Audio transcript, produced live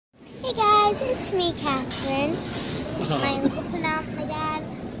Hey guys, it's me, Catherine. My uncle Panam, my dad,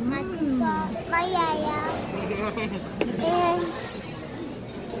 my kuka, my yaya, and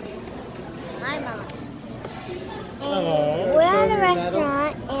my mom. And we're at a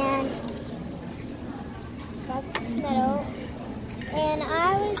restaurant, and got this medal. And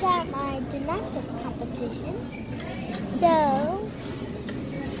I was at my gymnastics competition, so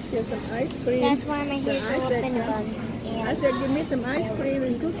Here's some ice cream. that's why my hair's all up in a bun. I said, give me some ice cream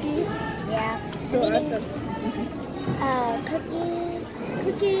and cookies. Yeah, So I'm I eating said,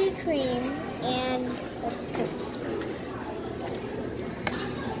 cookie cream and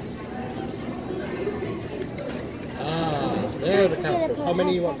There the cup. How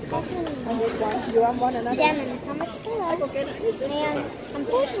many you want? you want one another? Lemon, how much do you I'll go love? get it. And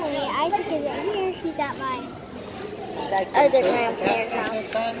unfortunately, Isaac is right here. He's at my other grandparents'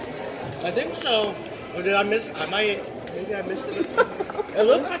 house. I think so. Or did I miss? Maybe I missed it. It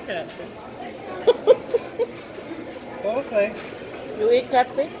looks like that. Okay. You eat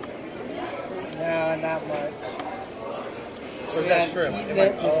catfish? No, not much. Or is that shrimp? I've eaten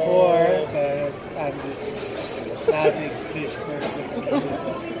it before, but I'm just not a big fish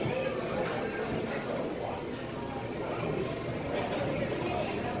person.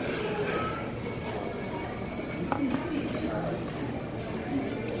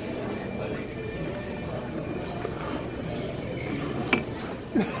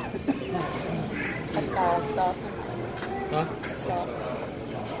 Sauce. Huh? Sauce.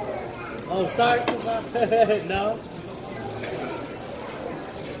 Oh, sorry. No.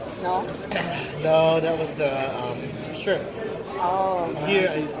 No? No, that was the shrimp. Oh. Here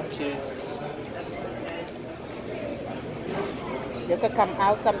I used some cheese. You could come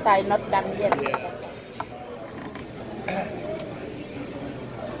out sometime, not done yet. Yeah.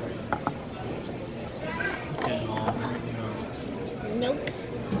 Nope.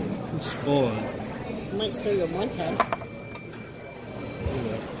 Spoiled. Might say you one time.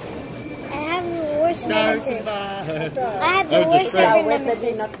 I have the worst Sorry, noses. goodbye. I have the Oh, the worst shrimp. ever Wait, but nemesis.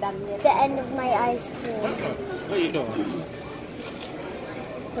 they're not done yet. The end of my ice cream. What are you doing?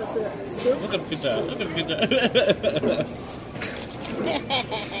 What's it? Soup? Look at pizza. Look at pizza.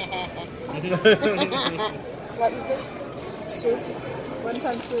 What is it? Soup? One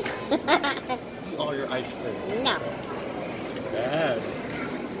time soup. All your ice cream. No. Bad.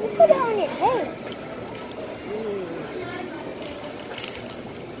 You put it on your head.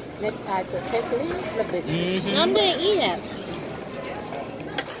 Let's add the chili a little bit. I'm gonna eat it.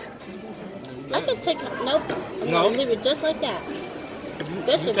 I can take it. Nope. I'm No? gonna leave it just like that.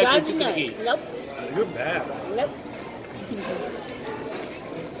 Just to You take drive it you to nuts. eat. Nope. You're bad. Nope.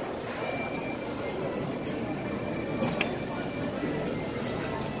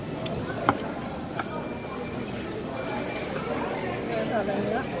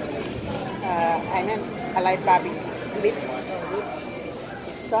 I know. I like barbecue. Beef.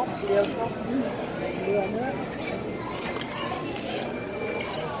 Soft, real soft. Real nữa.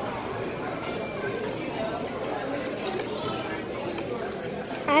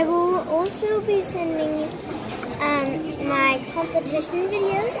 I will also be sending my competition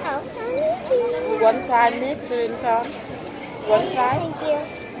videos out on YouTube. One time, Nick, Clinton. One time. Thank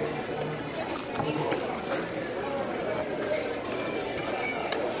you.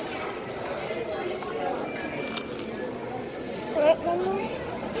 Right, one more?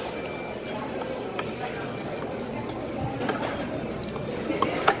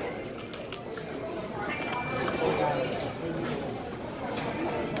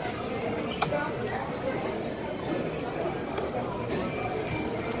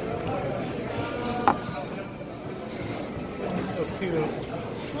 So cute.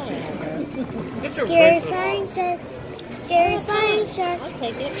 Get your Scary bracelet flying off. shark. Scary flying shark. I'll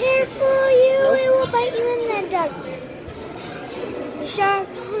take it. Careful, you! It will bite you in the dog. The shark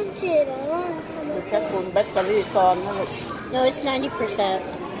hunted a long time ago. แค่คุณแบตเตอรี่ก่อนนะลูก No, it's 90%.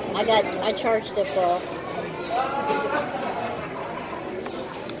 I charged it full.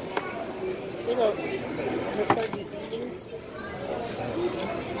 You go. Record you eating.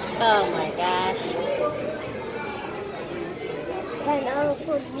 Oh my gosh. And I'll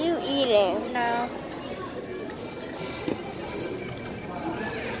put you eating. No.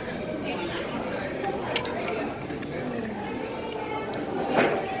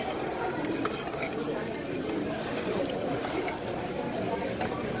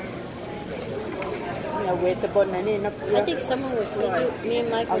 Yeah, wait the bun and in I think someone was looking. Me and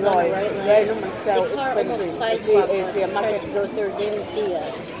Mike was on Alloy. the right Yeah, lane. no man The sell car almost expensive. sideswiped It's us the and tried market. to go through, didn't see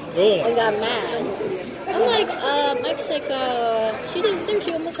us. Really? And got mad. I'm like, Mike's like, she didn't see her.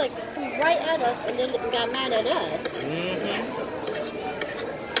 She almost like come right at us and then got mad at us. Mm-hmm.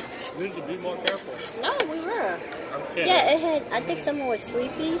 We need to be more careful. No, we were. I'm kidding. Yeah, it had. I think someone was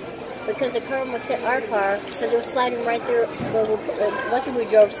sleepy because the curb was hit our car because it was sliding right through. Lucky we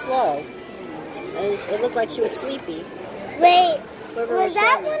drove slow, and it looked like she was sleepy. Wait, Whoever was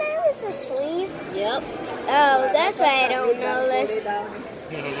that driving. when I was asleep? Yep. Oh, that's why I don't know this.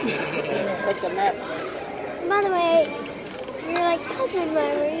 Look them up. By the way, you're like, Catherine,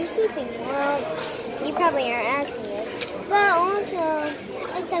 why were you sleeping? Well, you probably aren't asking it. But also,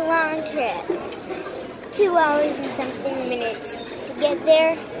 it's a long trip. 2 hours and something minutes to get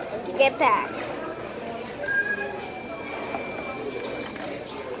there and to get back.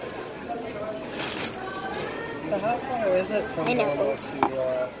 So how far is it from I know. Normal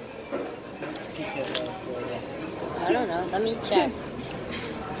to Pekin, Florida? I don't know. Let me check.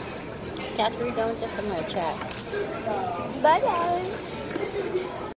 Catherine, don't just. I'm gonna check. Bye, guys.